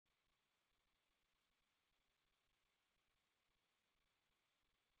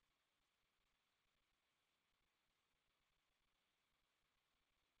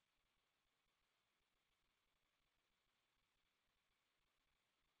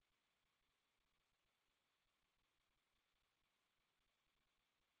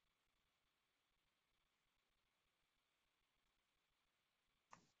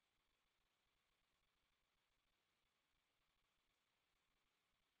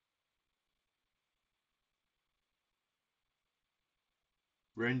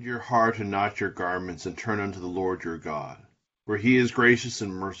Rend your heart and not your garments, and turn unto the Lord your God. For he is gracious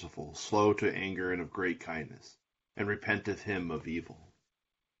and merciful, slow to anger and of great kindness, and repenteth him of evil.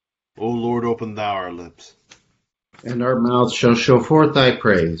 O Lord, open thou our lips, and our mouth shall show forth thy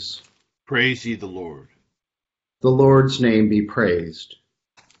praise. praise ye the Lord. The Lord's name be praised.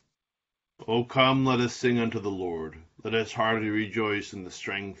 O come, let us sing unto the Lord. Let us heartily rejoice in the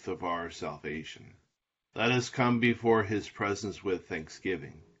strength of our salvation. Let us come before his presence with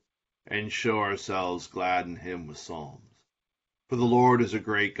thanksgiving, and show ourselves glad in him with psalms. For the Lord is a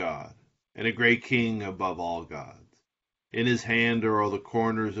great God, and a great King above all gods. In his hand are all the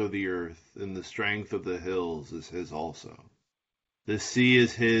corners of the earth, and the strength of the hills is his also. The sea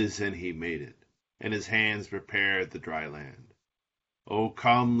is his, and he made it, and his hands prepared the dry land. O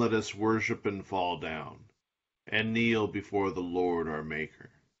come, let us worship and fall down, and kneel before the Lord our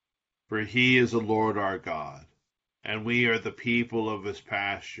Maker. For he is the Lord our God, and we are the people of his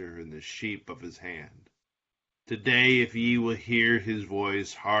pasture and the sheep of his hand. Today, if ye will hear his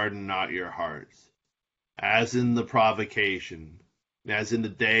voice, harden not your hearts, as in the provocation, as in the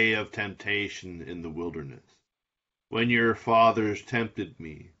day of temptation in the wilderness, when your fathers tempted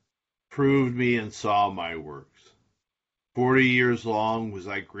me, proved me, and saw my works. 40 years long was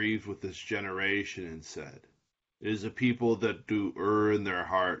I grieved with this generation, and said, It is a people that do err in their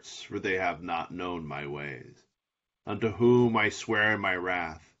hearts, for they have not known my ways, unto whom I swear in my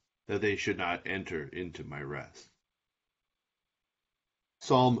wrath, that they should not enter into my rest.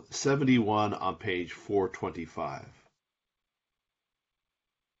 Psalm 71 on page 425.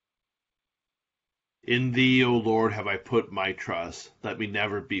 In thee, O Lord, have I put my trust. Let me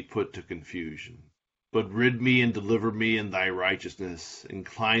never be put to confusion. But rid me and deliver me in thy righteousness.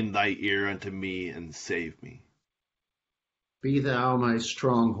 Incline thy ear unto me and save me. Be thou my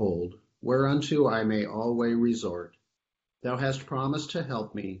stronghold, whereunto I may always resort. Thou hast promised to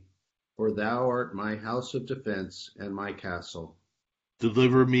help me, for thou art my house of defense and my castle.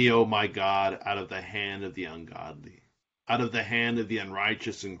 Deliver me, O my God, out of the hand of the ungodly, out of the hand of the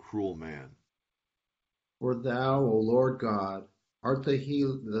unrighteous and cruel man. For thou, O Lord God, art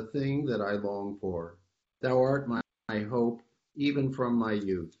the thing that I long for. Thou art my hope, even from my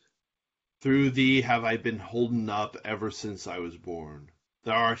youth. Through thee have I been holden up ever since I was born.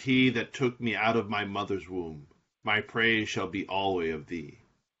 Thou art he that took me out of my mother's womb. My praise shall be always of thee.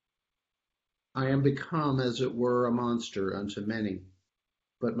 I am become as it were a monster unto many,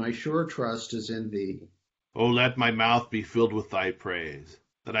 but my sure trust is in thee. O let my mouth be filled with thy praise,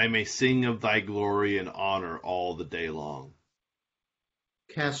 that I may sing of thy glory and honor all the day long.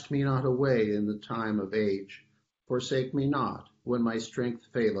 Cast me not away in the time of age. Forsake me not, when my strength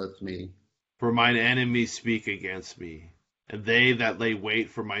faileth me. For mine enemies speak against me, and they that lay wait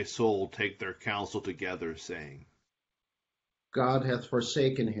for my soul take their counsel together, saying, God hath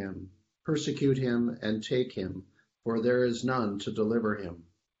forsaken him. Persecute him and take him, for there is none to deliver him.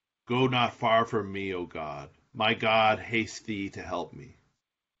 Go not far from me, O God. My God, haste thee to help me.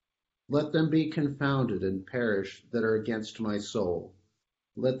 Let them be confounded and perish that are against my soul.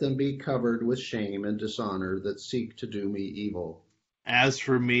 Let them be covered with shame and dishonor that seek to do me evil. As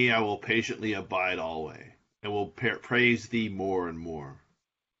for me, I will patiently abide always, and will praise thee more and more.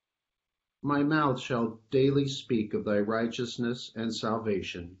 My mouth shall daily speak of thy righteousness and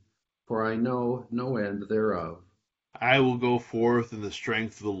salvation, for I know no end thereof. I will go forth in the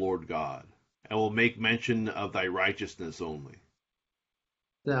strength of the Lord God, and will make mention of thy righteousness only.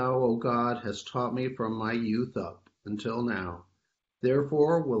 Thou, O God, hast taught me from my youth up until now.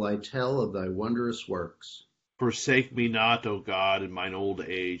 Therefore will I tell of thy wondrous works. Forsake me not, O God, in mine old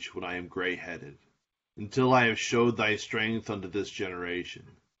age, when I am gray-headed, until I have showed thy strength unto this generation,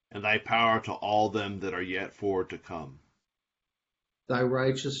 and thy power to all them that are yet for to come. Thy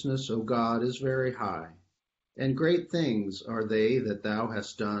righteousness, O God, is very high, and great things are they that thou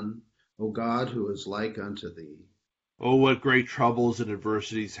hast done, O God, who is like unto thee. O what great troubles and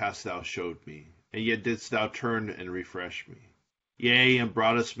adversities hast thou showed me, and yet didst thou turn and refresh me, yea, and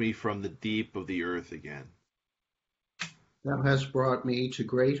broughtest me from the deep of the earth again. Thou hast brought me to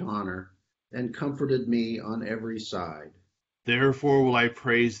great honor, and comforted me on every side. Therefore will I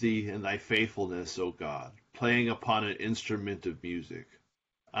praise thee in thy faithfulness, O God, playing upon an instrument of music.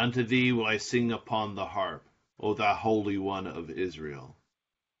 Unto thee will I sing upon the harp, O thou Holy One of Israel.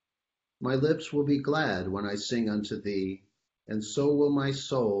 My lips will be glad when I sing unto thee, and so will my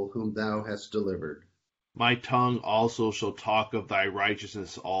soul whom thou hast delivered. My tongue also shall talk of thy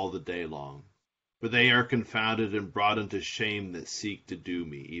righteousness all the day long, for they are confounded and brought unto shame that seek to do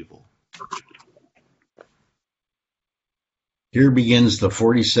me evil. Here begins the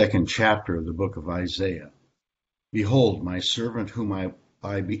 42nd chapter of the book of Isaiah. Behold, my servant whom I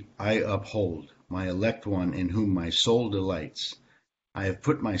I uphold, my elect one in whom my soul delights. I have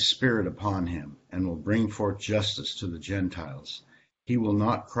put my spirit upon him, and will bring forth justice to the Gentiles. He will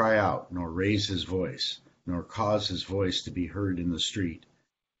not cry out, nor raise his voice, nor cause his voice to be heard in the street.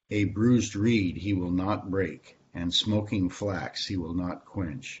 A bruised reed he will not break, and smoking flax he will not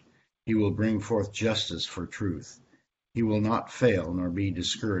quench. He will bring forth justice for truth. He will not fail nor be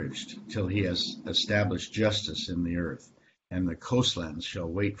discouraged till he has established justice in the earth, and the coastlands shall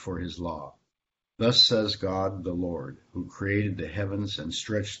wait for his law. Thus says God the Lord, who created the heavens and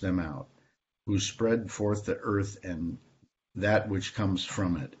stretched them out, who spread forth the earth and that which comes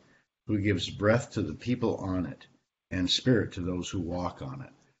from it, who gives breath to the people on it, and spirit to those who walk on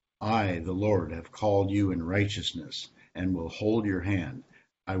it. I, the Lord, have called you in righteousness, and will hold your hand.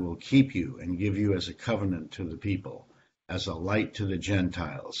 I will keep you and give you as a covenant to the people, as a light to the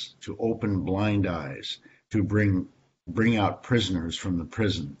Gentiles, to open blind eyes, to bring out prisoners from the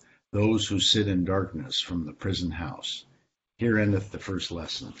prison, those who sit in darkness from the prison house. Here endeth the first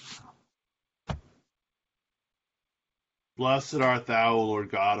lesson. Blessed art thou, O Lord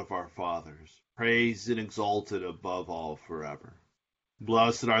God of our fathers, praised and exalted above all forever.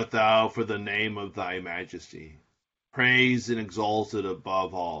 Blessed art thou for the name of thy majesty, praised and exalted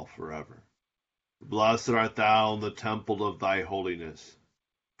above all forever. Blessed art thou in the temple of thy holiness,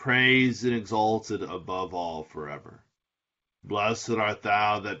 praised and exalted above all forever. Blessed art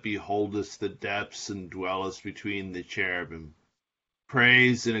thou that beholdest the depths and dwellest between the cherubim,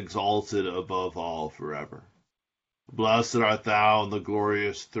 praised and exalted above all forever. Blessed art thou in the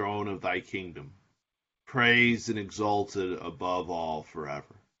glorious throne of thy kingdom, praised and exalted above all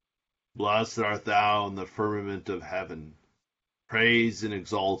forever. Blessed art thou in the firmament of heaven, praised and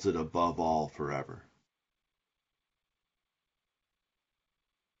exalted above all forever.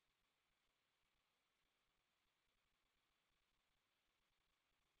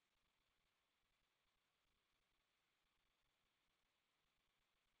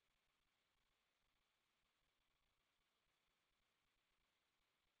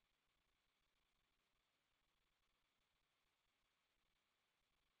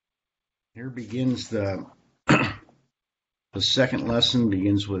 Here begins the second lesson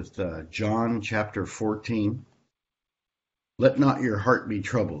begins with John chapter 14. Let not your heart be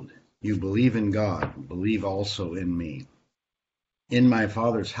troubled. You believe in God, believe also in me. In my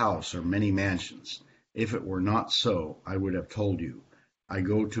Father's house are many mansions. If it were not so, I would have told you. I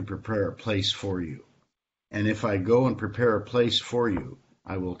go to prepare a place for you. And if I go and prepare a place for you,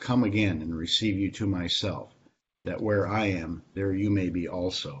 I will come again and receive you to myself, that where I am, there you may be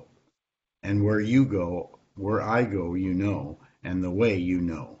also. And where I go, you know, and the way you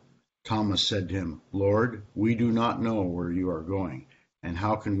know. Thomas said to him, Lord, we do not know where you are going, and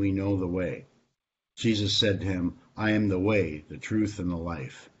how can we know the way? Jesus said to him, I am the way, the truth, and the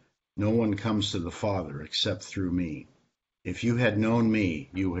life. No one comes to the Father except through me. If you had known me,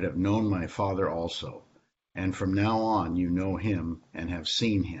 you would have known my Father also. And from now on you know him and have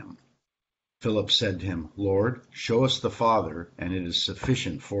seen him. Philip said to him, Lord, show us the Father, and it is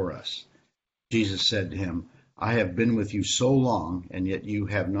sufficient for us. Jesus said to him, I have been with you so long, and yet you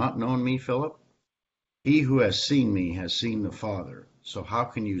have not known me, Philip? He who has seen me has seen the Father. So how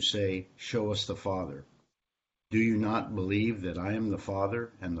can you say, show us the Father? Do you not believe that I am the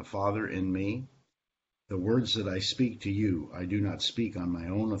Father, and the Father in me? The words that I speak to you, I do not speak on my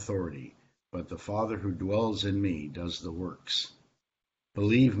own authority, but the Father who dwells in me does the works.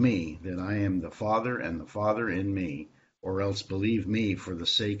 Believe me that I am the Father and the Father in me, or else believe me for the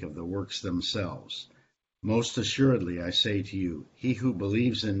sake of the works themselves. Most assuredly I say to you, he who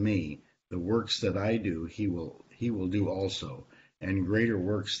believes in me, the works that I do, he will do also, and greater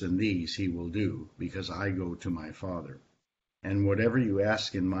works than these he will do, because I go to my Father. And whatever you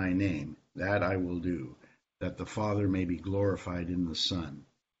ask in my name, that I will do, that the Father may be glorified in the Son.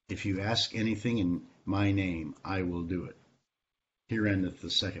 If you ask anything in my name, I will do it. Here endeth the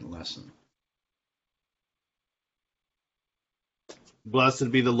second lesson.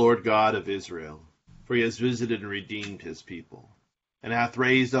 Blessed be the Lord God of Israel, for he has visited and redeemed his people, and hath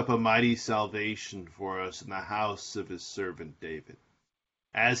raised up a mighty salvation for us in the house of his servant David,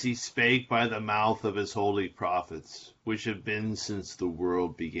 as he spake by the mouth of his holy prophets, which have been since the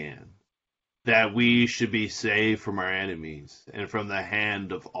world began, that we should be saved from our enemies, and from the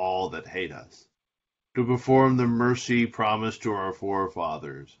hand of all that hate us, to perform the mercy promised to our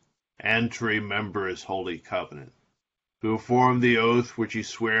forefathers, and to remember his holy covenant, to perform the oath which he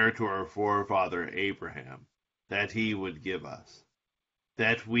sware to our forefather Abraham, that he would give us,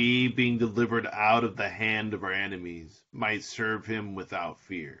 that we, being delivered out of the hand of our enemies, might serve him without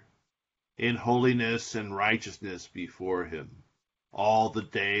fear, in holiness and righteousness before him, all the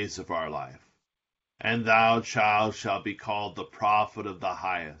days of our life. And thou, child, shalt be called the prophet of the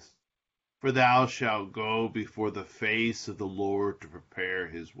highest, for thou shalt go before the face of the Lord to prepare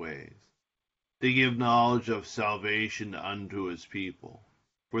his ways, to give knowledge of salvation unto his people,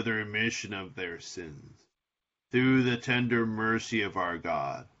 for the remission of their sins, through the tender mercy of our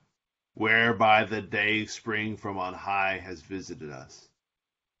God, whereby the day spring from on high has visited us,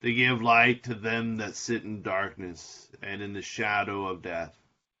 to give light to them that sit in darkness and in the shadow of death,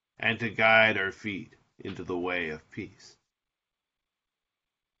 and to guide our feet into the way of peace.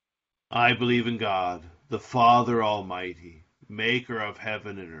 I believe in God, the Father Almighty, maker of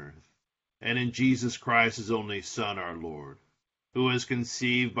heaven and earth, and in Jesus Christ, his only Son, our Lord, who was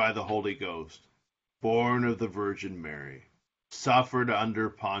conceived by the Holy Ghost, born of the Virgin Mary, suffered under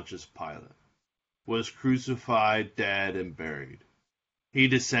Pontius Pilate, was crucified, dead, and buried. He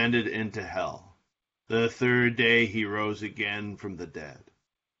descended into hell. The third day he rose again from the dead.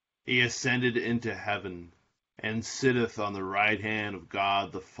 He ascended into heaven, and sitteth on the right hand of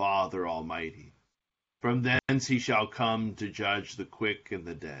God the Father Almighty. From thence he shall come to judge the quick and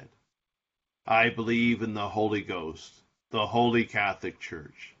the dead. I believe in the Holy Ghost, the Holy Catholic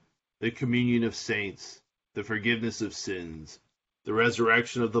Church, the communion of saints, the forgiveness of sins, the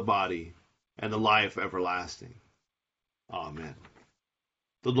resurrection of the body, and the life everlasting. Amen.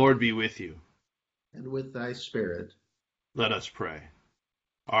 The Lord be with you. And with thy spirit. Let us pray.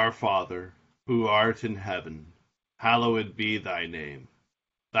 Our Father, who art in heaven, hallowed be thy name.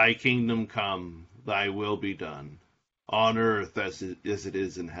 Thy kingdom come, thy will be done, on earth as it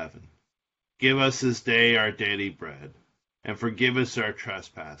is in heaven. Give us this day our daily bread, and forgive us our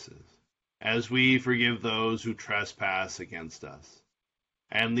trespasses, as we forgive those who trespass against us.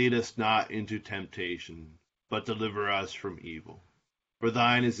 And lead us not into temptation, but deliver us from evil. For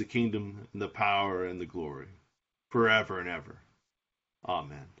thine is the kingdom, and the power, and the glory, forever and ever.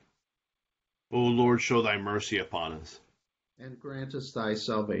 Amen. O Lord, show thy mercy upon us. And grant us thy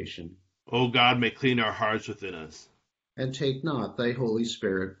salvation. O God, may clean our hearts within us. And take not thy Holy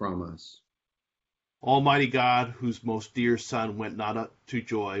Spirit from us. Almighty God, whose most dear Son went not up to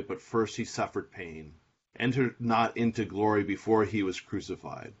joy, but first he suffered pain, entered not into glory before he was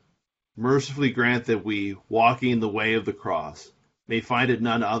crucified, mercifully grant that we, walking in the way of the cross, may find it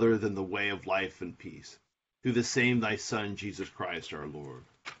none other than the way of life and peace, through the same thy Son, Jesus Christ our Lord.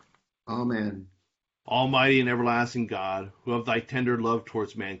 Amen. Almighty and everlasting God, who of thy tender love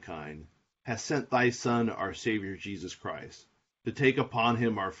towards mankind, hast sent thy Son, our Savior Jesus Christ, to take upon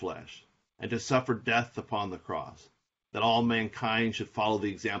him our flesh, and to suffer death upon the cross, that all mankind should follow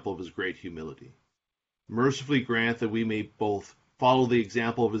the example of his great humility. Mercifully grant that we may both follow the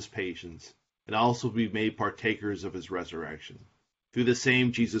example of his patience, and also be made partakers of his resurrection, through the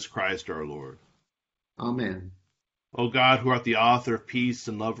same Jesus Christ our Lord. Amen. O God, who art the author of peace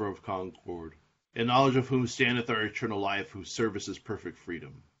and lover of concord, in knowledge of whom standeth our eternal life, whose service is perfect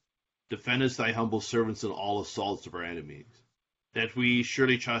freedom, defend us thy humble servants in all assaults of our enemies, that we,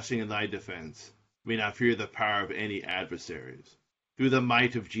 surely trusting in thy defense, may not fear the power of any adversaries, through the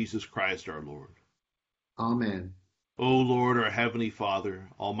might of Jesus Christ our Lord. Amen. O Lord, our heavenly Father,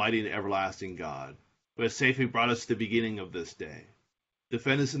 almighty and everlasting God, who hast safely brought us to the beginning of this day,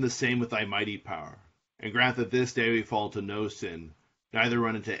 defend us in the same with thy mighty power, and grant that this day we fall to no sin, neither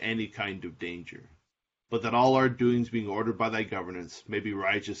run into any kind of danger, but that all our doings, being ordered by thy governance, may be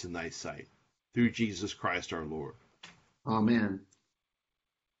righteous in thy sight, through Jesus Christ our Lord. Amen.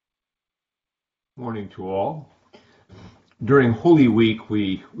 Morning to all. During Holy Week,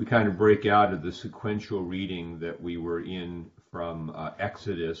 we kind of break out of the sequential reading that we were in from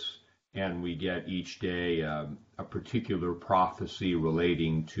Exodus, and we get each day a particular prophecy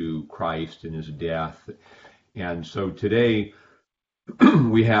relating to Christ and his death. And so today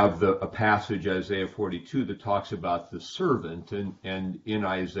we have a passage, Isaiah 42, that talks about the servant. And in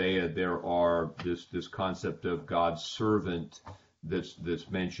Isaiah there are this concept of God's servant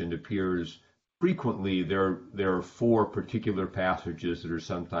that's mentioned, appears frequently. There are four particular passages that are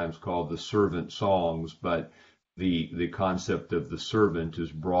sometimes called the servant songs, but the concept of the servant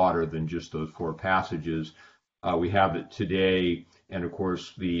is broader than just those four passages. We have it today, and of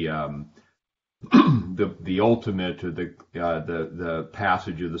course the ultimate, or the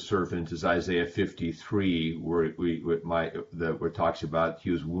passage of the servant is Isaiah 53, where it talks about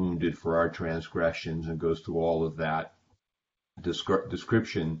he was wounded for our transgressions, and goes through all of that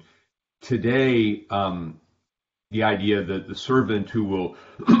description. Today, the idea that the servant who will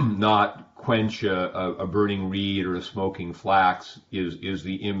not quench a burning reed or a smoking flax is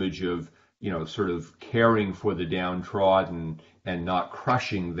the image of, sort of caring for the downtrodden and not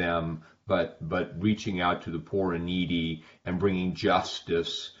crushing them, but reaching out to the poor and needy and bringing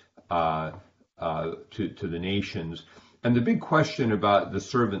justice to the nations. And the big question about the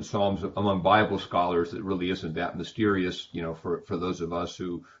servant Psalms among Bible scholars, that really isn't that mysterious, for those of us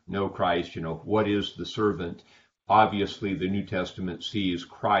who know Christ, what is the servant? Obviously, the New Testament sees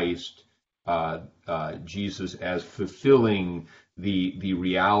Christ, Jesus, as fulfilling the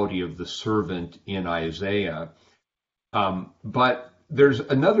reality of the servant in Isaiah. But there's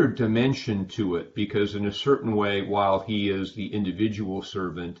another dimension to it, because in a certain way, while he is the individual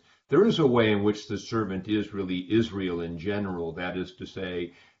servant, there is a way in which the servant is really Israel in general. That is to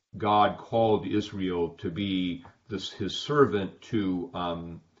say, God called Israel to be his servant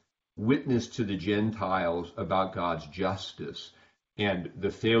to witness to the Gentiles about God's justice. And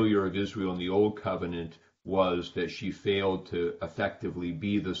the failure of Israel in the Old Covenant was that she failed to effectively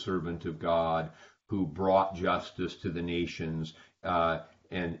be the servant of God who brought justice to the nations.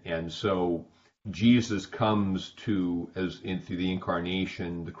 And so Jesus comes through the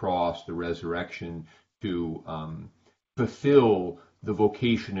incarnation, the cross, the resurrection, to fulfill the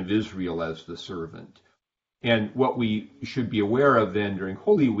vocation of Israel as the servant. And what we should be aware of then during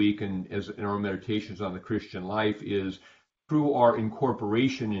Holy Week and as in our meditations on the Christian life is, through our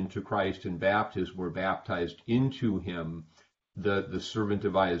incorporation into Christ in baptism, we're baptized into him. The servant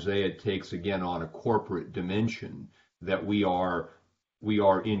of Isaiah takes again on a corporate dimension, that we are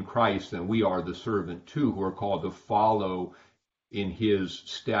in Christ, and we are the servant too, who are called to follow in his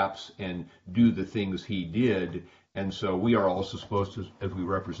steps and do the things he did. And so we are also supposed to, as we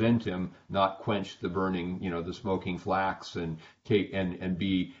represent him, not quench the burning, the smoking flax, and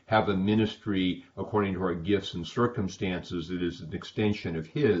have a ministry according to our gifts and circumstances that is an extension of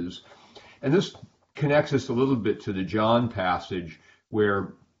his. And this connects us a little bit to the John passage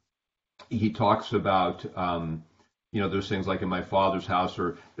where he talks about there's things like in my Father's house,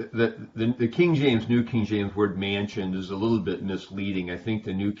 or the King James, New King James word mansion is a little bit misleading. I think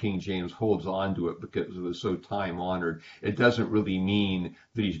the New King James holds on to it because it was so time honored. It doesn't really mean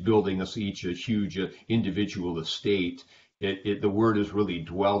that he's building us each a huge individual estate. The word is really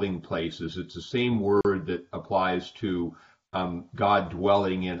dwelling places. It's the same word that applies to God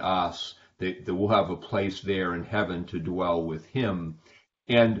dwelling in us, that we'll have a place there in heaven to dwell with him.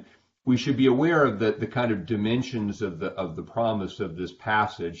 And we should be aware of the kind of dimensions of the promise of this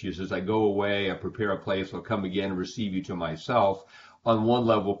passage. He says, I go away, I prepare a place, I'll come again and receive you to myself. On one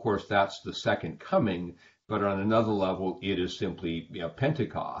level, of course, that's the second coming, but on another level, it is simply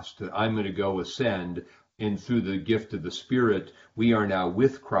Pentecost, that I'm going to go ascend, and through the gift of the Spirit, we are now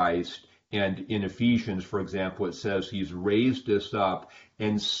with Christ. And in Ephesians, for example, it says he's raised us up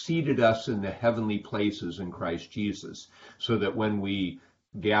and seated us in the heavenly places in Christ Jesus, so that when we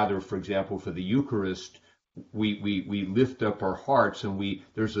gather, for example, for the Eucharist, we lift up our hearts, and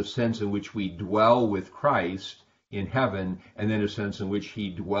there's a sense in which we dwell with Christ in heaven, and then a sense in which he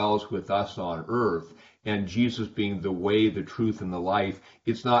dwells with us on earth. And Jesus being the way, the truth, and the life,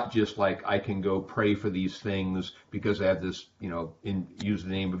 it's not just like I can go pray for these things because I have this, use the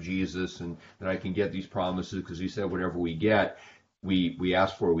name of Jesus, and that I can get these promises because he said whatever we get, we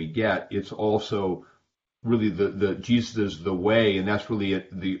ask for, we get. It's also really the Jesus is the way, and that's really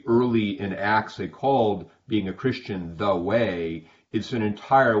the early in Acts they called being a Christian the way. It's an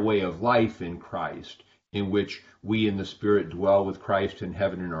entire way of life in Christ, in which we in the Spirit dwell with Christ in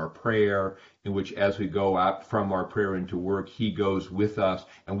heaven in our prayer, in which as we go out from our prayer into work, he goes with us,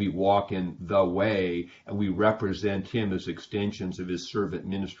 and we walk in the way, and we represent him as extensions of his servant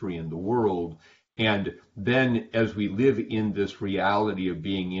ministry in the world. And then as we live in this reality of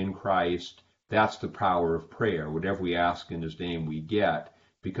being in Christ, that's the power of prayer. Whatever we ask in his name, we get,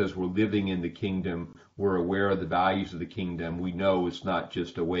 because we're living in the kingdom. We're aware of the values of the kingdom. We know it's not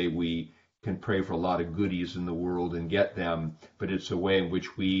just a way we can pray for a lot of goodies in the world and get them, but it's a way in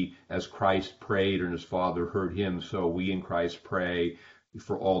which we, as Christ prayed and his Father heard him, so we in Christ pray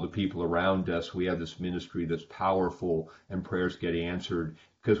for all the people around us. We have this ministry that's powerful, and prayers get answered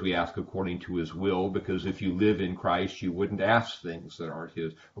because we ask according to his will, because if you live in Christ, you wouldn't ask things that aren't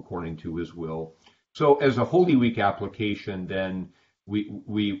his according to his will. So as a Holy Week application, then we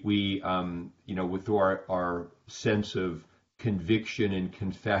with our sense of conviction and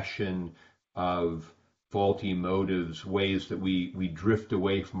confession of faulty motives, ways that we drift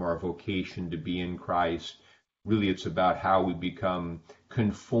away from our vocation to be in Christ, really it's about how we become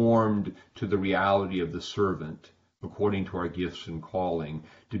conformed to the reality of the servant, according to our gifts and calling,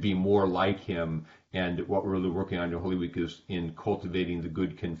 to be more like him. And what we're really working on in Holy Week is in cultivating the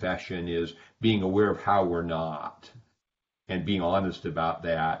good confession, is being aware of how we're not and being honest about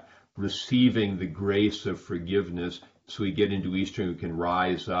that, receiving the grace of forgiveness so we get into Easter and we can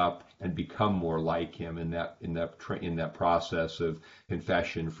rise up and become more like him in that process of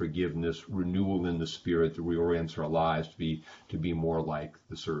confession, forgiveness, renewal in the spirit that reorients our lives to be more like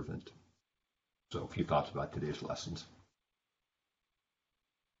the servant. So a few thoughts about today's lessons.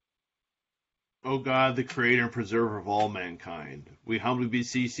 O God, the creator and preserver of all mankind, we humbly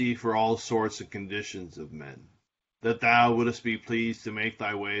beseech thee for all sorts and conditions of men, that thou wouldest be pleased to make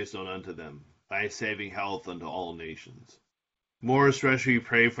thy ways known unto them, thy saving health unto all nations. More especially we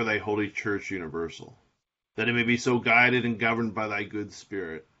pray for thy holy church universal, that it may be so guided and governed by thy good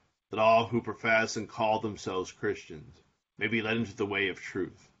spirit, that all who profess and call themselves Christians may be led into the way of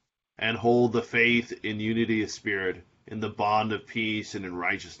truth, and hold the faith in unity of spirit, in the bond of peace and in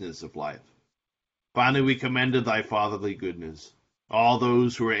righteousness of life. Finally, we commend to thy fatherly goodness all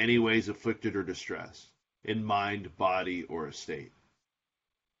those who are any ways afflicted or distressed, in mind, body, or estate.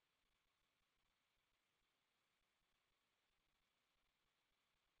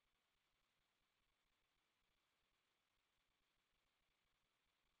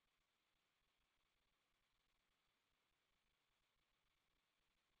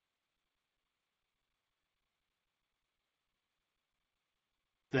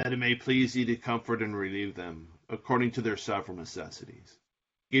 That it may please thee to comfort and relieve them, according to their several necessities,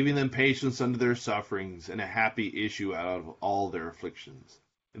 giving them patience under their sufferings, and a happy issue out of all their afflictions.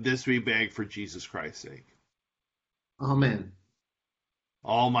 And this we beg for Jesus Christ's sake. Amen.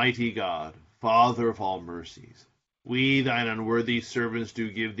 Almighty God, Father of all mercies, we, thine unworthy servants, do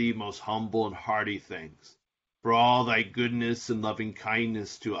give thee most humble and hearty thanks for all thy goodness and loving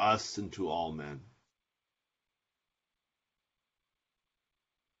kindness to us and to all men.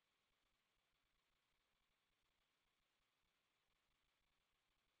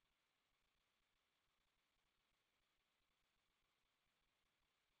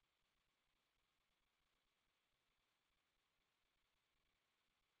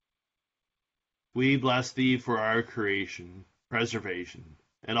 We bless thee for our creation, preservation,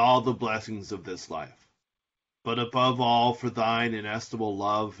 and all the blessings of this life, but above all for thine inestimable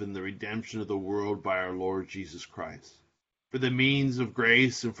love and the redemption of the world by our Lord Jesus Christ, for the means of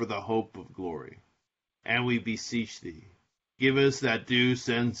grace and for the hope of glory. And we beseech thee, give us that due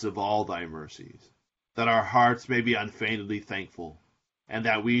sense of all thy mercies, that our hearts may be unfeignedly thankful, and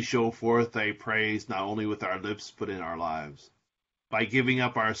that we show forth thy praise not only with our lips but in our lives, by giving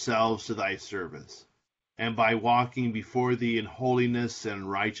up ourselves to thy service, and by walking before thee in holiness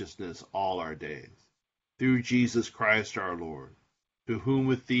and righteousness all our days. Through Jesus Christ our Lord, to whom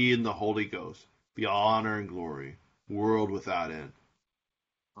with thee and the Holy Ghost be honor and glory, world without end.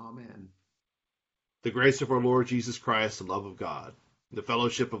 Amen. The grace of our Lord Jesus Christ, the love of God, and the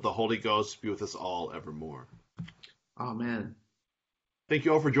fellowship of the Holy Ghost be with us all evermore. Amen. Thank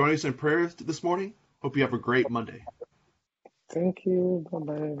you all for joining us in prayer this morning. Hope you have a great Monday. Thank you.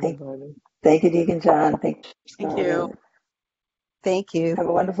 Bye-bye, everybody. Thank you, Deacon John. Thank you. Thank you. Have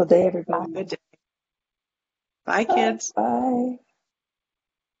a wonderful day, everybody. Have a good day. Bye, kids. Bye.